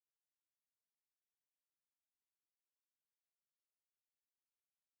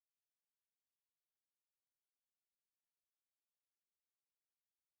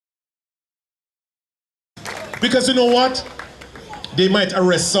Because you know what? They might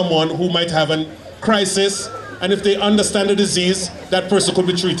arrest someone who might have a crisis, and if they understand the disease, that person could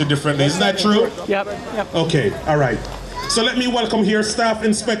be treated differently. Isn't that true? Yep. Okay, all right. So let me welcome here Staff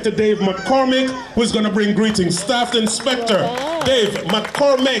Inspector Dave McCormick, who's going to bring greetings. Staff Inspector Dave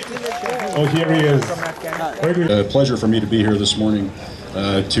McCormick. Oh, here he is. A pleasure for me to be here this morning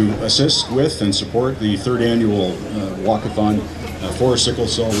to assist with and support the third annual walkathon for sickle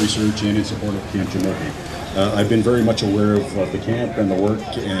cell research and in support of Camp Jamoke. I've been very much aware of the camp and the work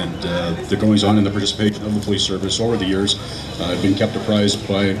and the goings on and the participation of the police service over the years. I've been kept apprised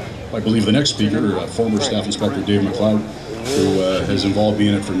by, I believe, the next speaker, former Staff Inspector Dave McLeod, who has involved me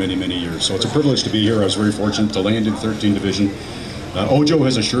in it for many, many years. So it's a privilege to be here. I was very fortunate to land in 13th Division. Ojo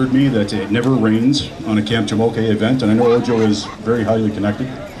has assured me that it never rains on a Camp Jamoke event, and I know Ojo is very highly connected.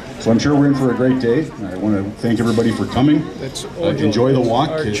 So I'm sure we're in for a great day. I want to thank everybody for coming. Enjoy the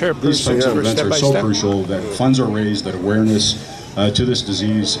walk. These types of events are so crucial that funds are raised, that awareness to this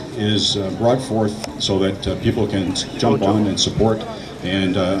disease is brought forth so that people can jump on and support,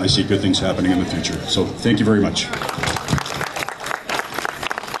 and I see good things happening in the future. So thank you very much.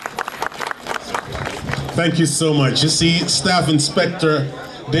 Thank you so much. You see, Staff Inspector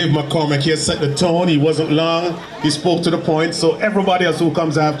Dave McCormick, he has set the tone. He wasn't long. He spoke to the point. So everybody else who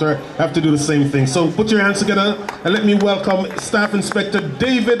comes after have to do the same thing. So put your hands together and let me welcome Staff Inspector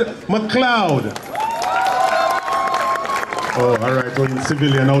David McLeod. Oh, all right. We're in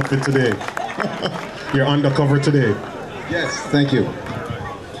civilian outfit today. You're undercover today. Yes, thank you.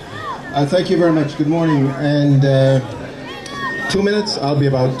 Thank you very much. Good morning. And 2 minutes. I'll be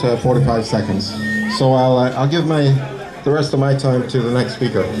about 45 seconds. So I'll give the rest of my time to the next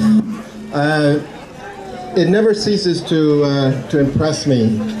speaker. It never ceases to impress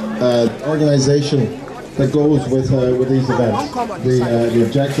me, organization that goes with these events, the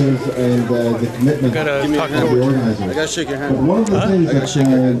objectives and the commitment of the organizers. I gotta shake your hand. But one of the things that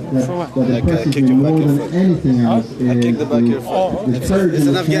impresses me more than anything else is the courage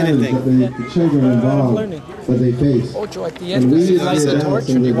and the challenge that the children involved that they face. Ojo at the And end, we this is as like the a adults torch,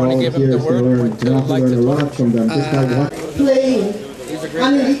 and and the you want to give him the volunteers word, to learn a lot from them. Just by watching. Playing,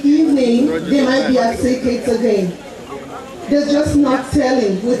 and in the evening they might be at Sickle again. They're just not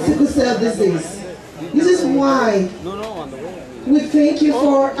telling with sickle cell disease. This is why we thank you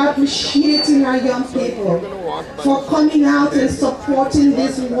for appreciating our young people, for coming out and supporting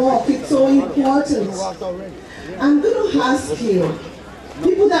this walk. It's so important. I'm going to ask you,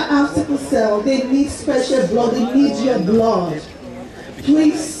 people that have sickle cell, they need special blood, they need your blood.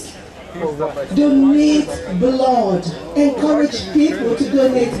 Please donate blood. Encourage people to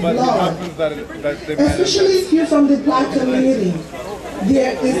donate blood. Especially if you're from the black community.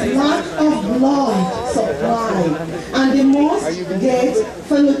 There is lack of blood supply, and they must get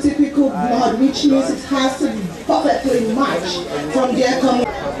phenotypical blood, which means it has to perfectly match from their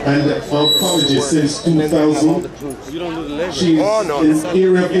community. And oncologist since 2000. She's in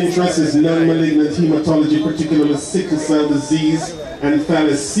area of interest is non-malignant hematology, particularly sickle cell disease and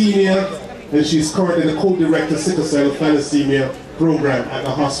thalassemia, and she's currently the co-director sickle cell thalassemia program at the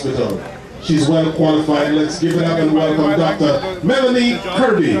hospital. She's well qualified. Let's give it up and welcome Dr. Melanie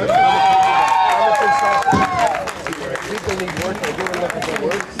Kirby.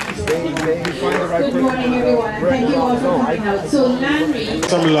 Good morning, everyone, and thank you all for coming out. So, Landry.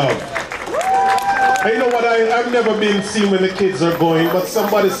 Some love. Hey, you know what? I've never been seen when the kids are going, but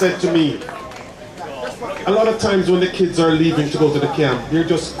somebody said to me, a lot of times when the kids are leaving to go to the camp, they're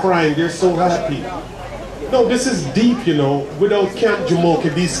just crying. They're so happy. No, this is deep, you know. Without Camp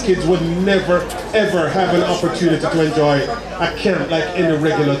Jamoke, these kids would never, ever have an opportunity to enjoy a camp like any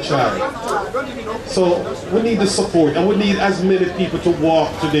regular child. So we need the support, and we need as many people to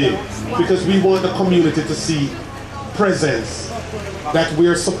walk today, because we want the community to see presence, that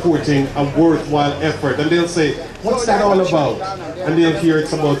we're supporting a worthwhile effort. And they'll say, what's that all about? And they'll hear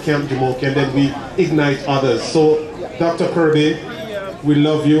it's about Camp Jamoke, and then we ignite others. So, Dr. Kirby, we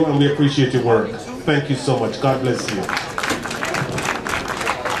love you and we appreciate your work. Thank you so much. God bless you.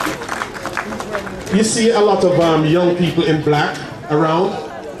 You see a lot of young people in black around.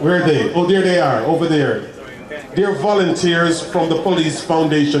 Where are they? Oh, there they are, over there. They're volunteers from the Police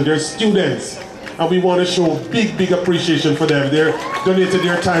Foundation. They're students. And we want to show big, big appreciation for them. They're donated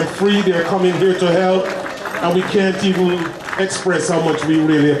their time free. They're coming here to help. And we can't even express how much we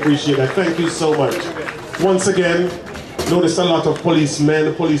really appreciate that. Thank you so much. Once again, notice a lot of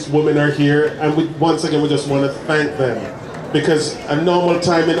policemen, policewomen are here, and once again we just want to thank them, because a normal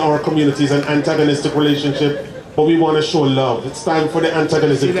time in our community is an antagonistic relationship but we want to show love. It's time for the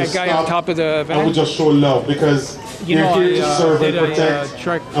antagonism See to that guy stop, on top of the van? and we just show love, because You they're know, here to serve and did a, protect.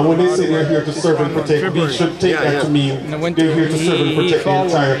 track And when they say from they're here to serve and protect, we should take that to mean In the winter, they're here to serve and he protect the followed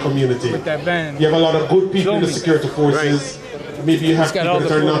entire community. with that van. You have a lot of good people in the security forces. Maybe you have got people all that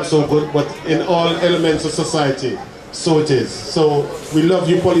the are not so good, but in all elements of society, so it is. So we love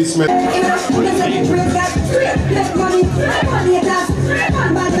you, policemen.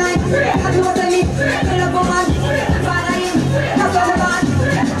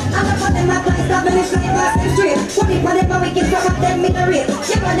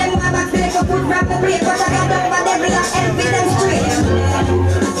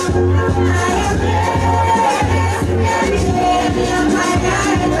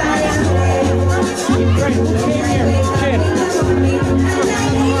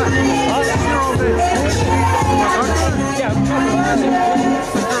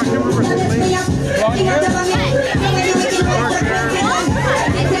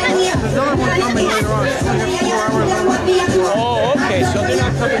 Oh, okay, so they're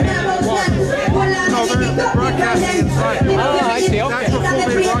not coming in and walking. No, they're broadcasting inside. Oh, I see, okay. That's before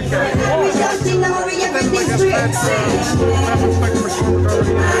they broadcast. Then like a fence inspector machine would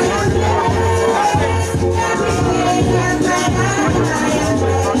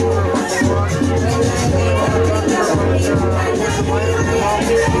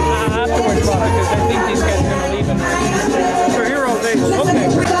Afterwards, because I think these guys are going to leave in. They're here all day. Okay.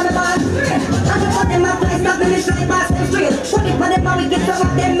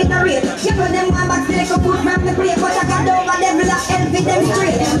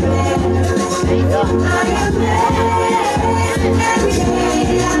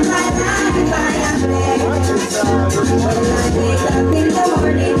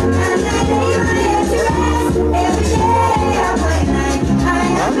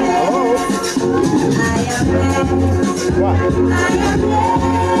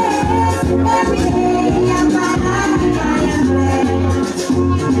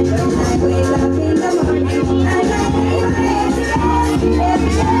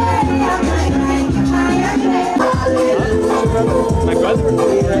 My brother?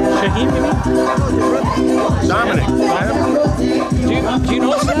 Shaheem, you mean? Dominic. Do you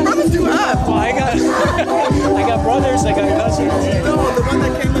know him? Well, I got brothers, I got cousins. No, the one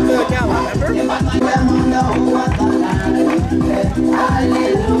that came with the gala, remember?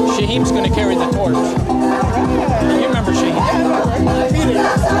 Shaheem's going to carry the torch. You remember Shaheem?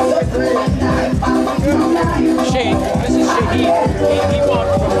 Shaheem, this is Shaheem. He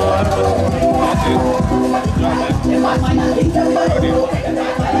walked from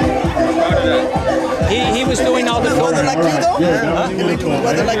He was doing all the filming.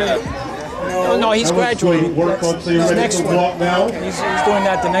 No, he's graduating. Workout, so you're ready Next to one. walk now? He's doing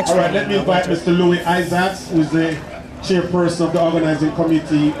that the next All one. right, let me invite Mr. Louis Isaacs, who is the chairperson of the organizing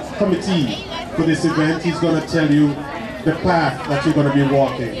committee for this event. He's going to tell you the path that you're going to be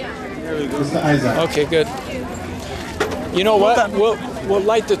walking. Mr. Isaacs. Okay, good. You know what? We'll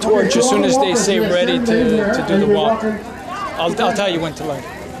light the torch as soon as they say ready to do the walk. I'll tell you when to light.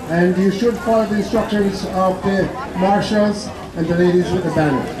 And you should follow the instructions of the marshals and the ladies with the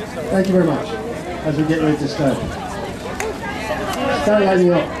banner. Thank you very much. As we get ready to start. Start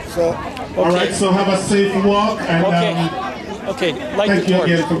lining up. All right, so have a safe walk, and Okay, light thank the you torch.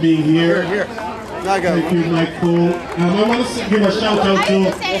 again for being here. Thank you, Michael. I want to give a shout out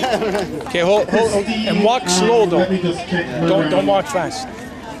to Okay, hold and walk slow though. Let me just check her Don't around. walk fast.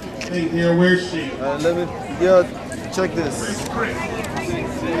 Thank you. Where's she? Check this.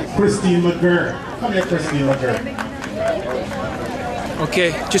 Christine McGurr. Come here, Christine McGurr.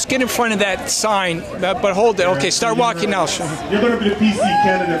 Okay, just get in front of that sign, but hold it. Okay, start walking now. You're going to be the PC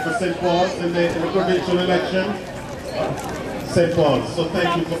candidate for St. Paul's in the provincial election. St. Paul's. So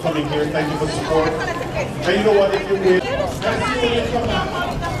thank you for coming here. Thank you for support. And you know what? If you win, let's see when you come out.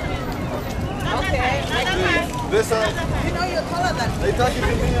 This, you know you're taller than me. Are you talking to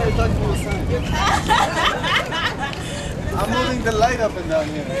me or are you talking to the sun? I'm moving the light up and down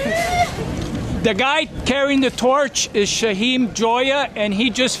here. The guy carrying the torch is Shaheem Joya, and he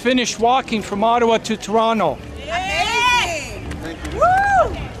just finished walking from Ottawa to Toronto. Yay!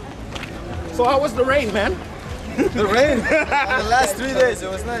 Woo! So how was the rain, man? The rain? The last 3 days, it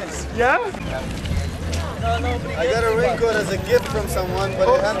was nice. Yeah? I got a raincoat as a gift from someone, but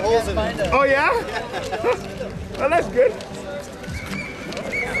it had holes in it. Oh yeah? Well, that's good.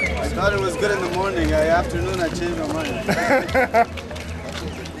 I thought it was good in the morning. Afternoon, I changed my mind.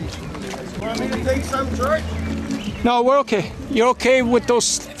 Want me to take some, George? No, we're okay. You're okay with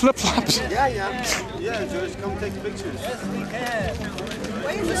those flip-flops? Yeah, George, come take pictures. Yes, we can.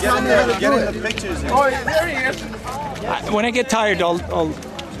 Get in the pictures. Oh, there he is. When I get tired, I'll...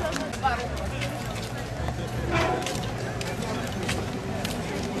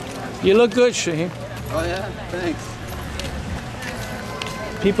 You look good, Shaheem. Oh yeah, thanks.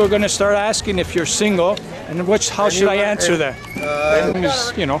 People are going to start asking if you're single, and how should I answer that?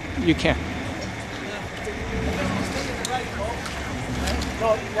 You know, you can't.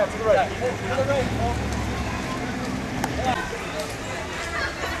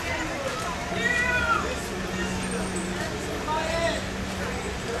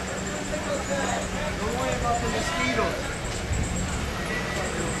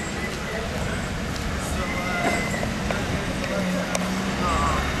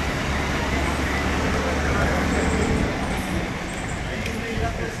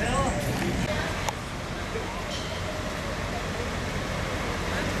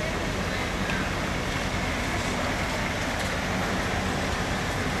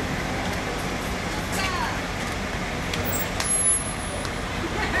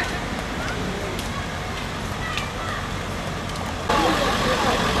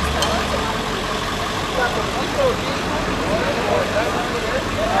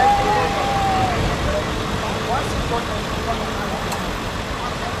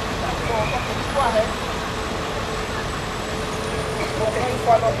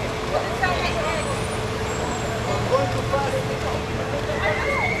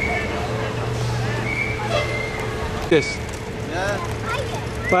 This. Yeah.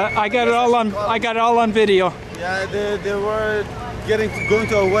 But I got it all on. I got it all on video. Yeah, they were going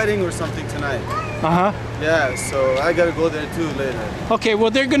to a wedding or something tonight. Uh huh. Yeah, so I gotta go there too later. Okay,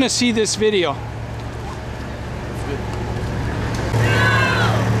 well they're gonna see this video. That's good.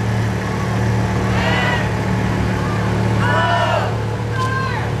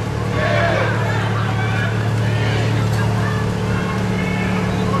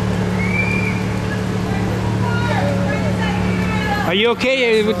 Are you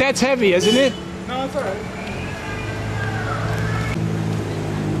okay? That's heavy, isn't it? No, it's alright.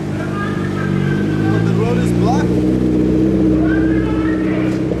 The road is blocked.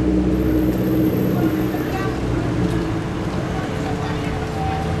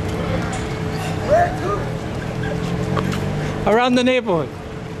 Around the neighborhood.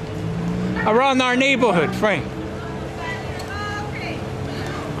 Around our neighborhood, Frank.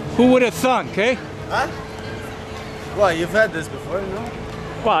 Who would have thunk, eh? Huh? Well, you've had this before, no?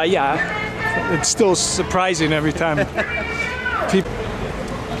 Well, yeah. It's still surprising every time. People.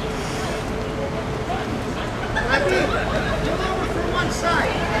 Pull over from one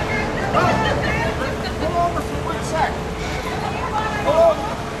side. Pull over from one side. Pull over.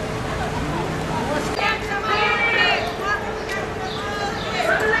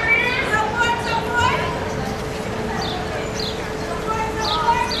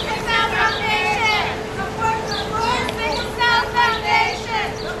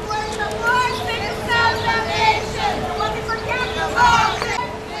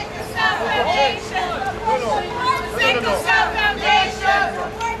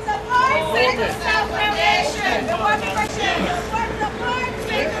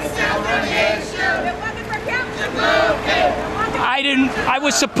 I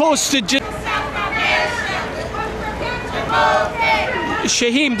was supposed to just...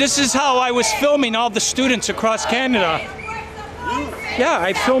 Shaheem, this is how I was filming all the students across Canada. Yeah,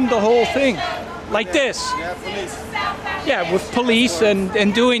 I filmed the whole thing. Like this. Yeah, with police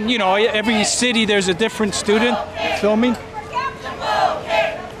and doing, you know, every city there's a different student filming.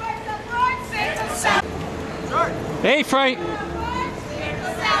 Hey, Frank.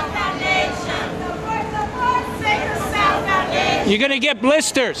 You're gonna get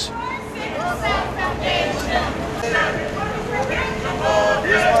blisters. She's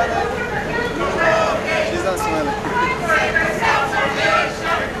not smiling.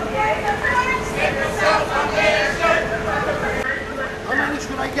 How many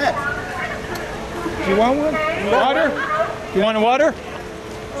should I get? You want one? Water? You want a water?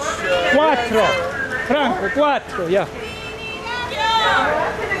 Quattro. Franco, quattro, yeah.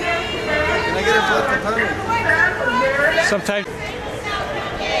 Can I get a blood component? Sometimes.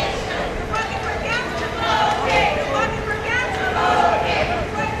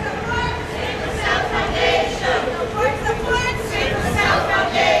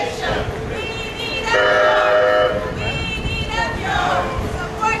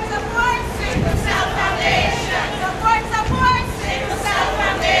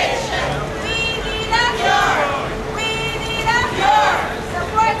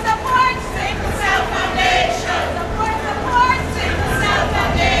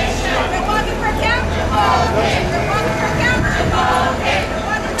 We're walking for accountable.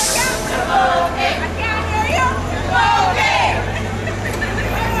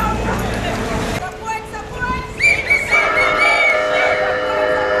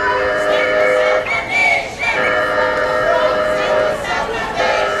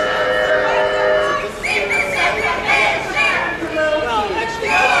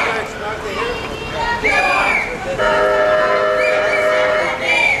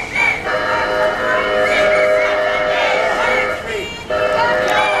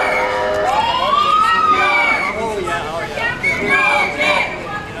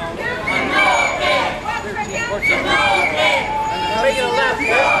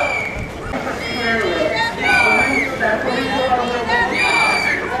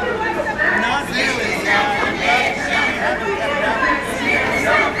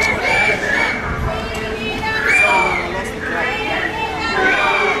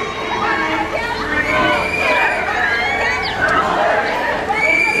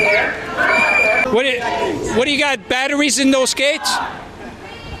 What do you got? Batteries in those skates?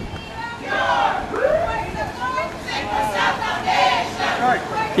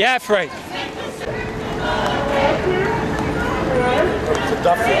 Yeah, Frank. It's a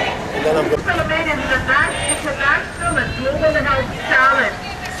duffel. And then I'm going international and global health challenge.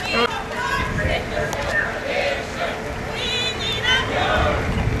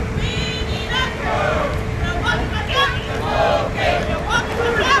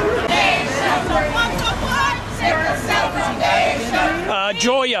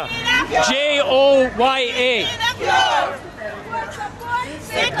 Joya. Joya.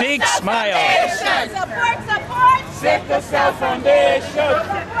 Big smile. Support. Sickle Cell Foundation.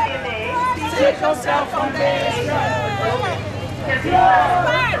 Sickle Cell Foundation.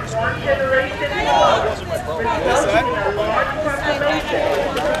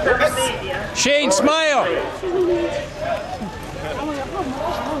 Shane, smile.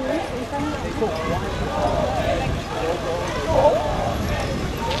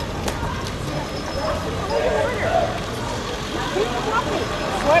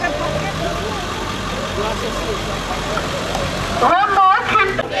 One more.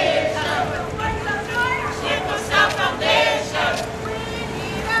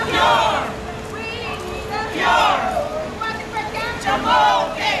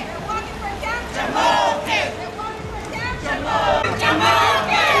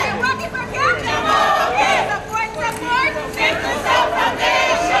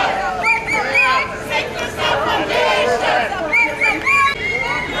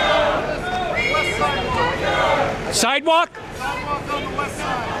 Sidewalk?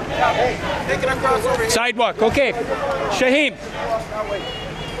 Sidewalk, okay. Shaheem.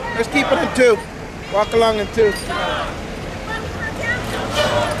 Let's keep it in two. Walk along in two.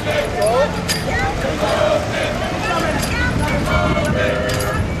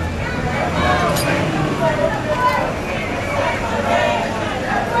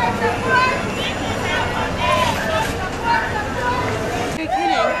 You're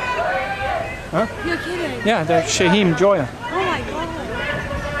kidding. Huh? You're kidding. Yeah, that's Shaheem Joya. Oh my God.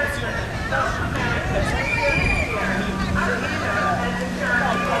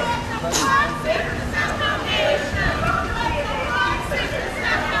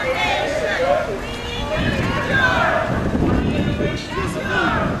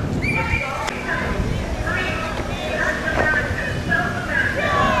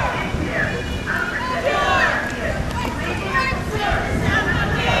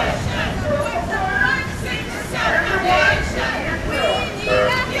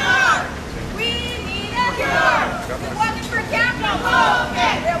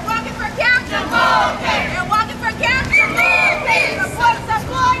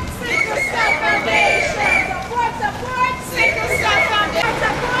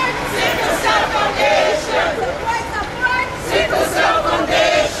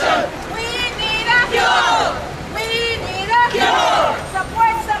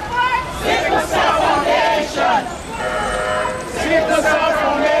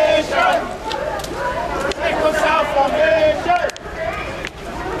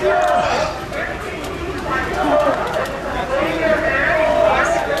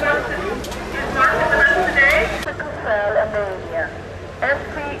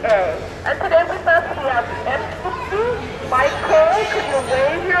 And today with us we have MCP Michael. Could you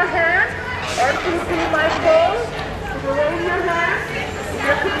wave your hand? MCP Michael, could you wave your hand in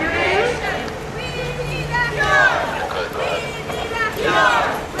your community? We need a cure. We need a cure.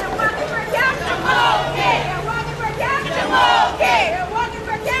 We're working for Captain Monkey. We're working for Captain Monkey. We're working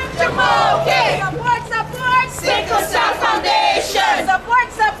for Captain Monkey. Support. Sickle Cell Foundation. Support.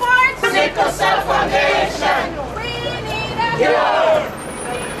 Sickle Cell Foundation. We need a cure.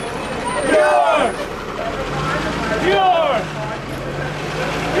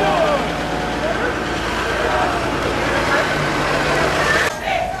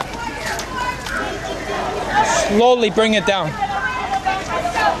 Slowly bring it down.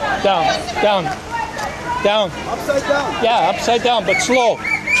 Down. Upside down. Yeah, upside down, but slow.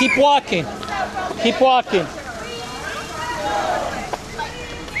 Keep walking.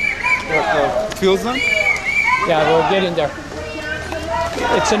 Feels them? Yeah, we're getting there.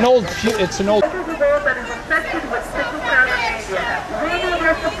 It's an old. This is a world that is affected with sickle cell anemia. We need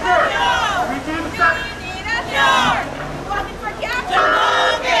your support. We need some.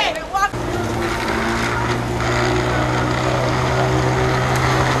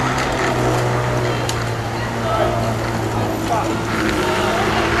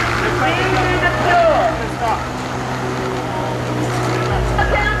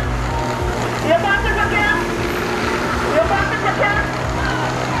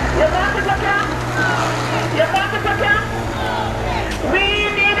 You're about to look out. You want to put down? We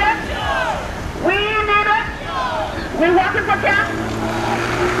need it. We need it. We want to put down.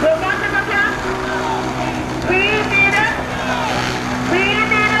 We want to put down. We need it. We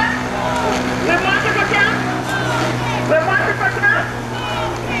need it. We want to put down. We want to put down.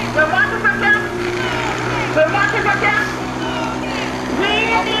 We want to put down. We want to put down. We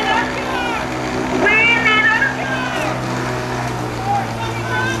need it. We need it.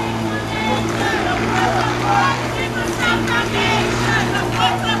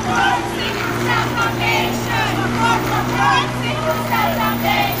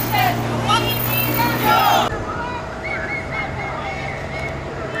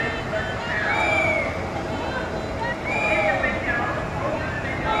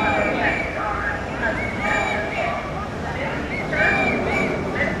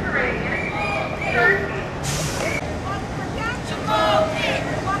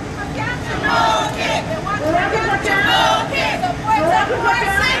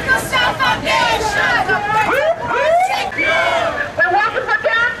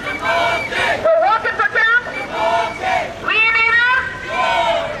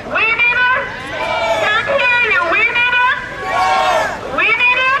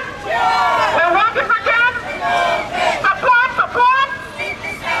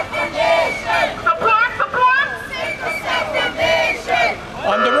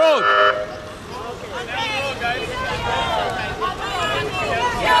 On the road.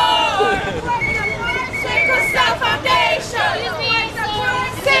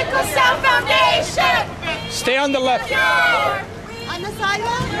 Stay on the left. On the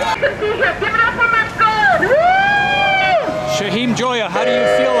sidewalk? Shaheem Joya, how do you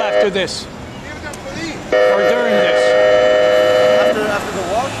feel after this? Or during this? After the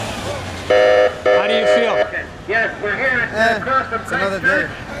walk? How do you feel? Yes, we're here at It's another day,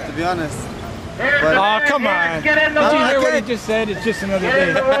 to be honest. Oh, come on. Did you hear what he just said? It's just another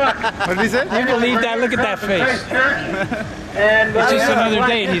day. What did he say? You believe that? Look at that face. And It's just another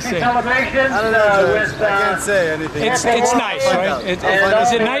day, he said. I don't know, George. I can't say anything. It's nice, right?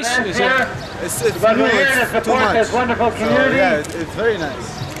 Is it nice? Is it? It's But new, we're here to it's too support much. this wonderful So, community. yeah, it's very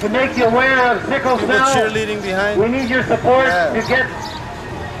nice. To make you aware of sickle People cell. cheerleading behind. We need your support to get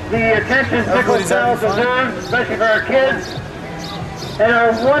the attention sickle Everybody's cell having fun. deserves, especially for our kids. And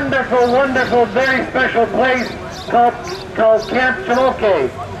our wonderful, wonderful, very special place called Camp Chamoke.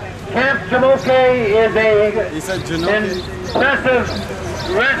 Camp Chamoke is He said Janoke. impressive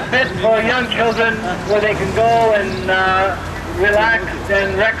respite for young children where they can go and relax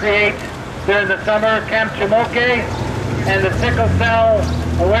and recreate during the summer. Camp Chamoke and the Sickle Cell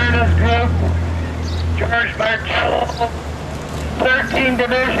Awareness Group, George Marcello, 13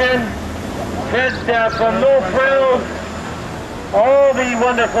 Division, Fred from No Frills, all the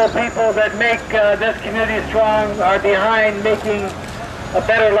wonderful people that make this community strong are behind making a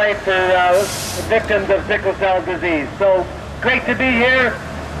better life for victims of sickle cell disease. So great to be here.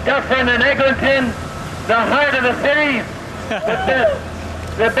 Dufferin and Eglinton, the heart of the city,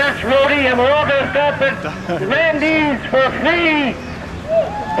 the best roadie, and we're all going to stop at Randy's for free.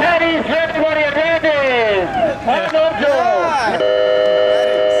 Patties for everybody at Randy's. I like that.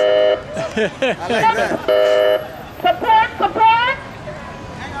 Support!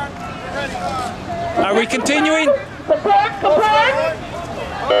 Are we continuing? Support!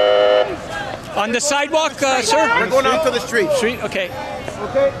 On the sidewalk, sir? We're going out to the street. Street, okay.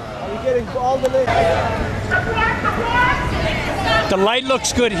 Okay? Are we getting all the way? The light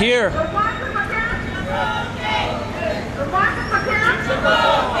looks good here.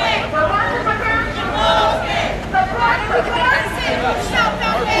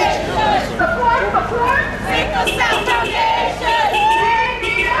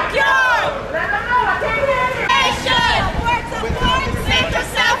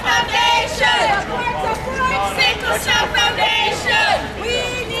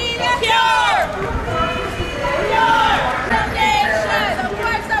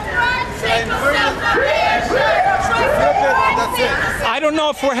 I don't know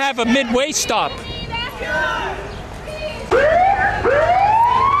if we'll have a midway stop.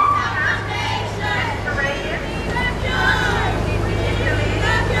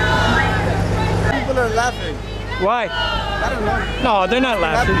 People are laughing. Why? I don't know. No, they're not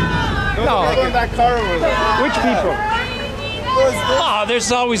laughing. No. Go in that car over there. Which people? Oh,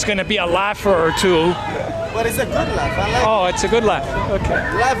 there's always going to be a laugher or two. But it's a good laugh. I like Oh, it's a good laugh. Okay.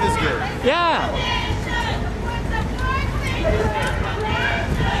 it. Laugh is good. Yeah.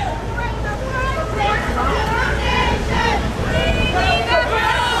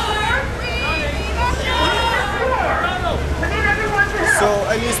 So,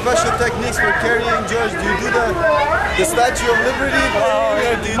 any special techniques for carrying George? Do you do the Statue of Liberty? Oh,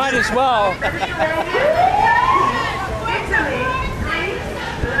 might as well.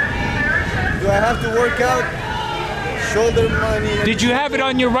 Do I have to work out? Shoulder money. Did you have it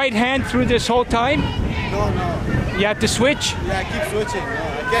on your right hand through this whole time? No, no. You have to switch? Yeah, I keep switching. No,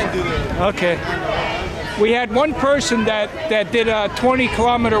 I can't do that. Okay. We had one person that did a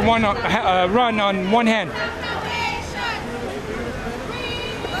 20-kilometer run on one hand.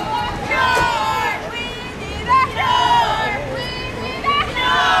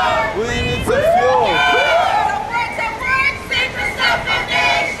 We need some fuel.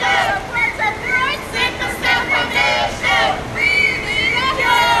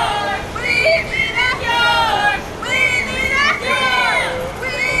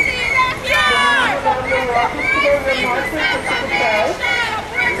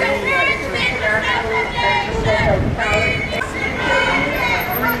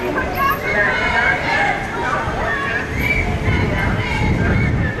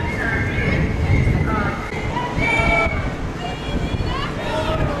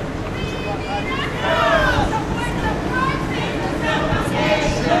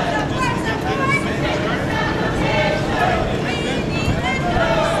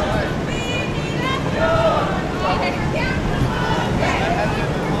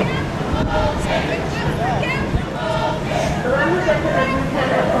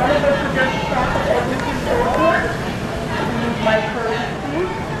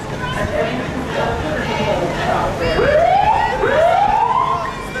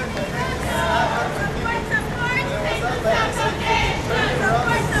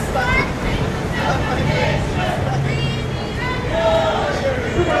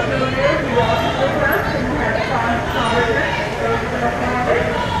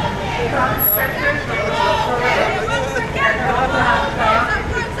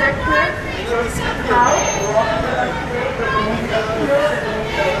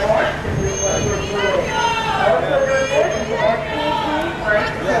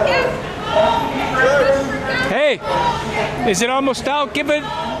 Hey, is it almost out? Give it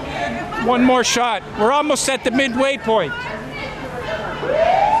one more shot. We're almost at the midway point.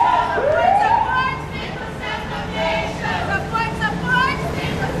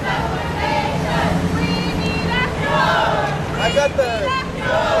 I got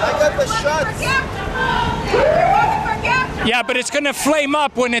the shots. Yeah, but it's gonna flame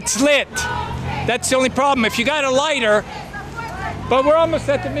up when it's lit. That's the only problem. If you got a lighter, but we're almost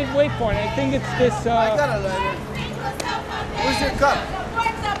at the midway point. I think it's this. I got a lighter. Where's your cup?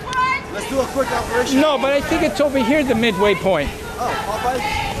 Let's do a quick operation. No, but I think it's over here, the midway point. Oh, Popeye.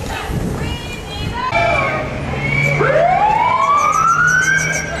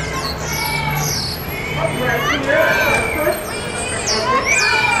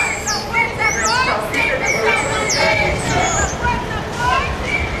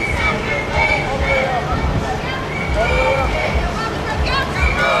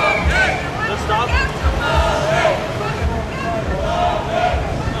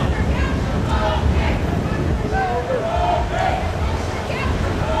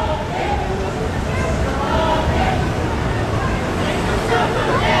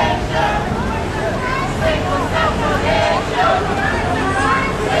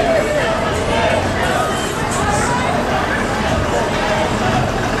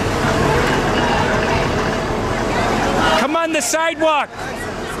 Come on the sidewalk.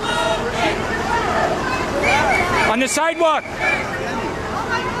 On the sidewalk.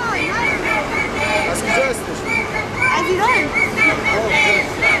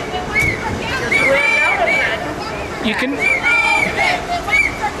 You can.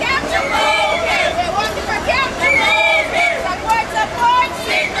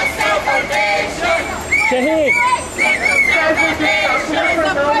 Shaheem.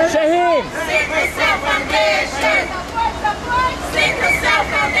 Shaheem.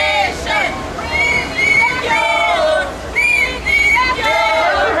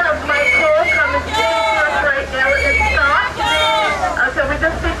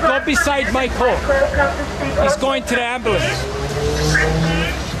 Go beside Michael. He's going to the ambulance.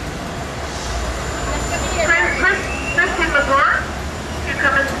 Christine LeBlanc, you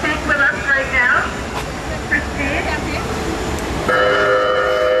come and speak with us right now. Christine.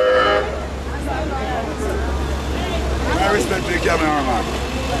 I respect you, Kevin Armand.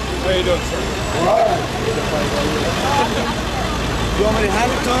 How you doing, sir? You want me to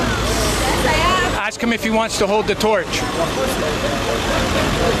hand it to him? Ask him if he wants to hold the torch.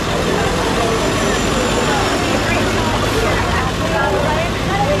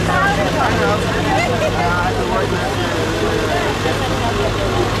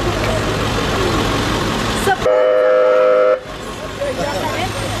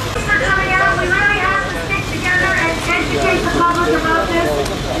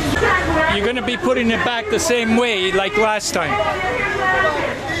 You're going to be putting it back the same way like last time.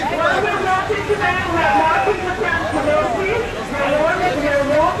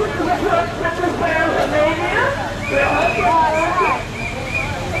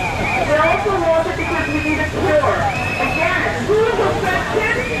 They also want it because we need a cure. Again, who is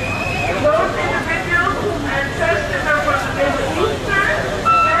affected? Those individuals whose ancestors are from the Middle Eastern,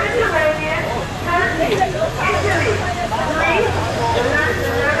 Mediterranean, Turkey, Italy, Greece, Latin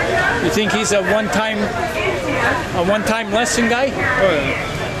America. You think he's a one-time lesson guy? Oh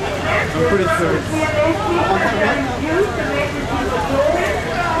yeah. I'm pretty sure.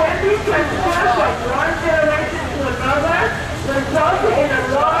 Resulting in a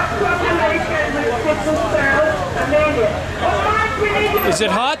large population with sickle cell anemia. Is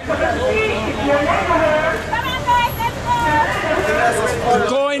it hot?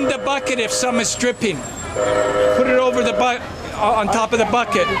 Go in the bucket if some is dripping. Put it over the on top of the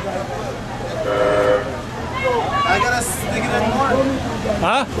bucket. I gotta stick it in more.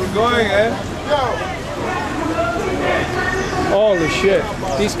 Huh? We're going, eh? Holy shit.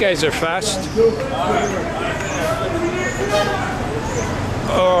 These guys are fast.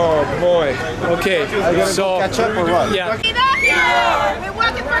 Oh boy. Okay. So catch up or what? Yeah. We're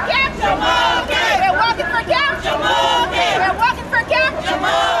walking for capture. We're walking for capture. We're walking for capture.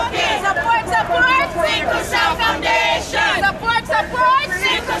 Support, support. Sickle Cell Foundation. Support, support.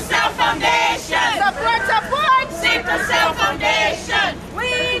 Sickle Cell Foundation. Support, support. Sickle Cell Foundation.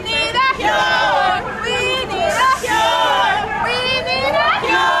 We need a cure. We need a cure. We need a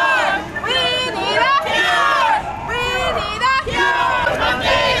cure. We need a cure. We need a cure.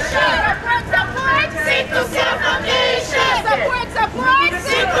 Foundation. Support, support. Sickle Cell Foundation. Support, support.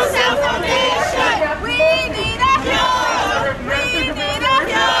 Sickle Cell Foundation. We need a cure. We need a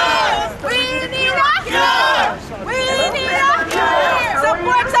cure. We need a cure. We need a cure.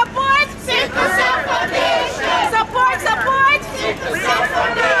 Support, support. Sickle Cell Foundation. Support, support. Sickle Cell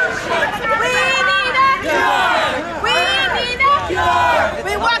Foundation. We need a cure. We need a cure.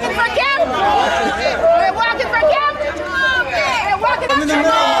 We're walking for capture. We're walking for capture. We're walking for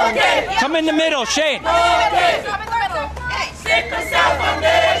capture. Come in the middle, Shane. Sickle Cell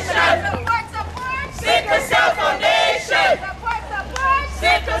Foundation. Sickle Cell Foundation.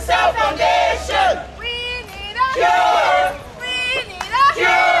 Sickle Cell Foundation. We need a cure. We need a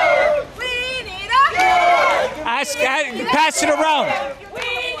cure. We need a cure. Pass it around. We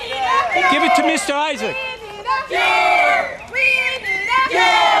need a cure. Give it to Mr. Isaac. We need a cure. We need a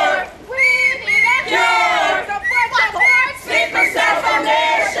cure. We need a cure. Support, support. Sickle Cell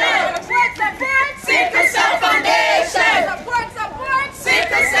Foundation. Support, support. Sickle Cell Foundation. Support, support.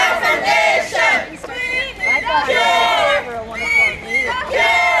 Sickle Cell Foundation. We need a cure. We need a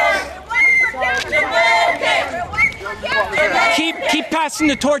cure. Keep passing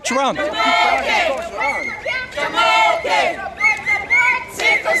the torch around.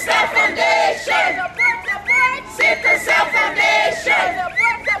 Sickle Cell Foundation. Sickle Cell Foundation.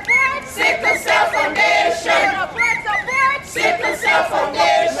 Sickle Cell Foundation. Sickle Cell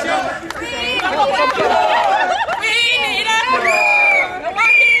Foundation. We need a cure. We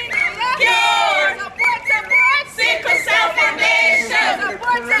need a cure. Support, support. Sickle Cell Foundation.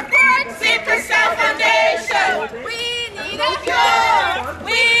 Support, support. Sickle Cell Foundation. We need a cure.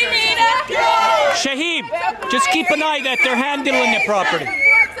 We need a cure. Shaheem, just keep an eye that they're handling it properly.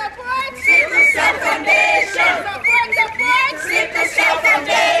 Sickle Cell Foundation. Support, support. Sickle Cell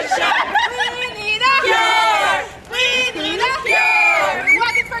Foundation. We need a cure. We need a cure. We're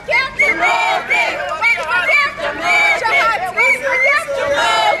walking for capture. We're walking for capture. We're walking for capture. We're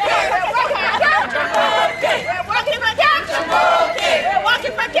walking for capture. We're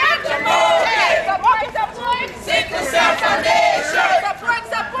walking for capture. Support, support. Sickle Cell Foundation. Support,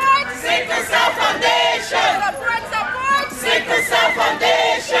 support. Sickle Cell Foundation. Support, support. Sickle Cell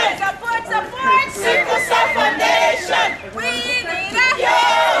Foundation. Support, support. Sickle Cell Foundation. We need a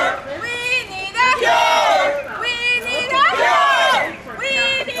cure. We need a cure. We need a cure. We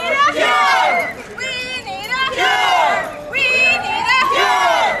need a cure. We need a cure. We need a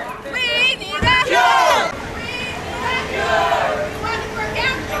cure. We need a cure. We need a cure. We're walking for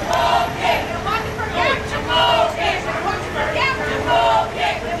capture. We're walking for capture. We're walking for capture. We're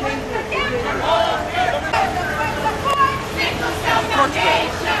walking for capture. Support, Sickle Cell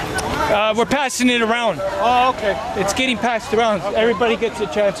Foundation. We're passing it around. Oh, okay. It's getting passed around. Everybody gets a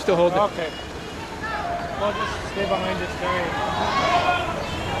chance to hold it. Okay. Well, just stay behind this guy.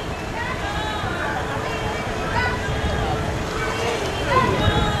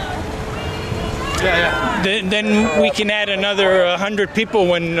 then we can add another 100 people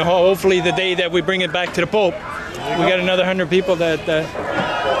when hopefully the day that we bring it back to the Pope. We got another 100 people that...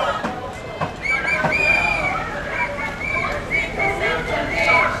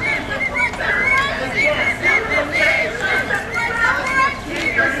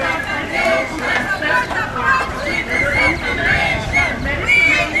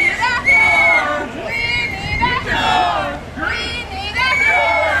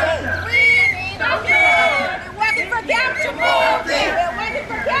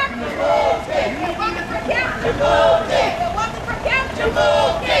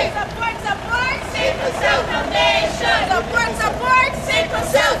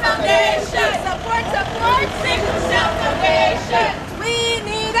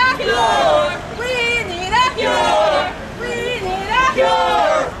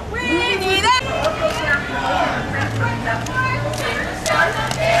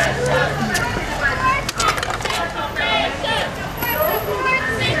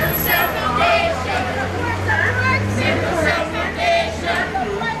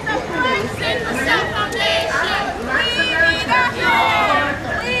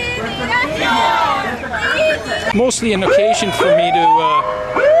 Mostly an occasion for me to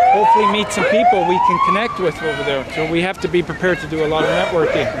hopefully meet some people we can connect with over there. So we have to be prepared to do a lot of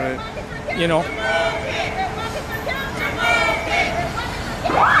networking, you know.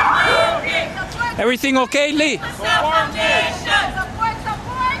 Everything okay, Lee? Foundation. Support,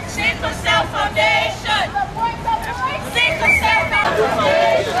 Sickle Cell Foundation. Support, Sickle Cell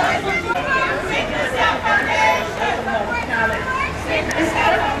Foundation. Sickle Cell Foundation. Sickle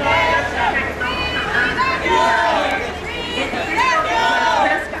Cell Foundation.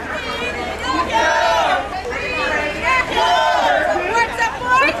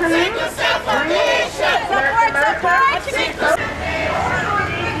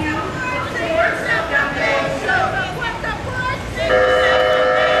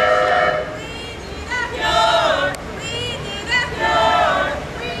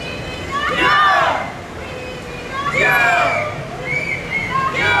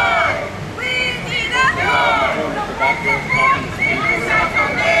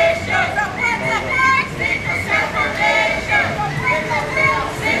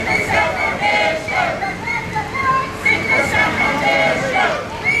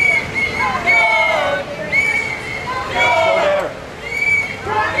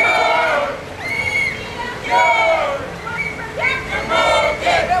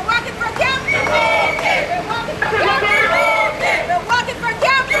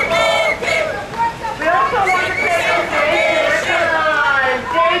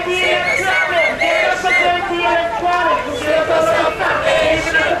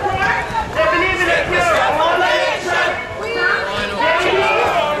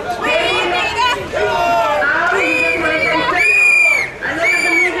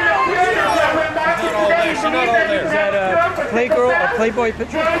 Playboy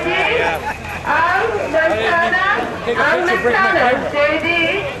picture? Yeah. Take a picture, bring my camera. JD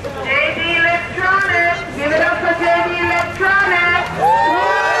Electronics. Give it up for JD Electronics.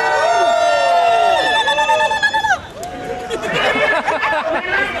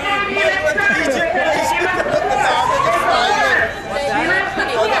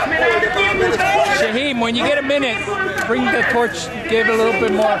 Shaheem, when you get a minute, bring the torch, give it a little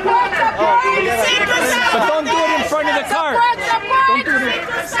bit more. But don't do it in front of the car. Don't do it in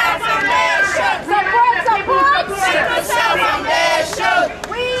front of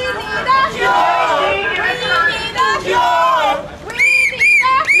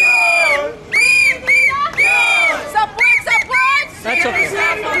That's okay.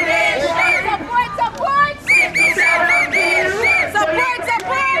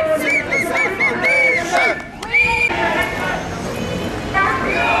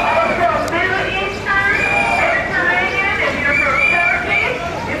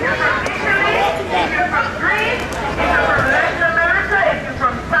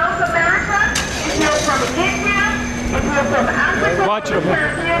 Watch it.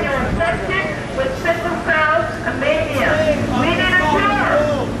 With sickle cell anemia. We need a cure.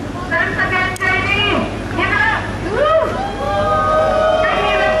 Thanks again, JD. Give it up. Woo! JD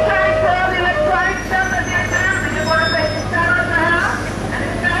Electronics, all the electronic stuff that they're doing. Did you want to make a shout out to her and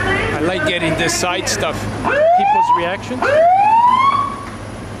his family? I like getting this side stuff. People's reactions.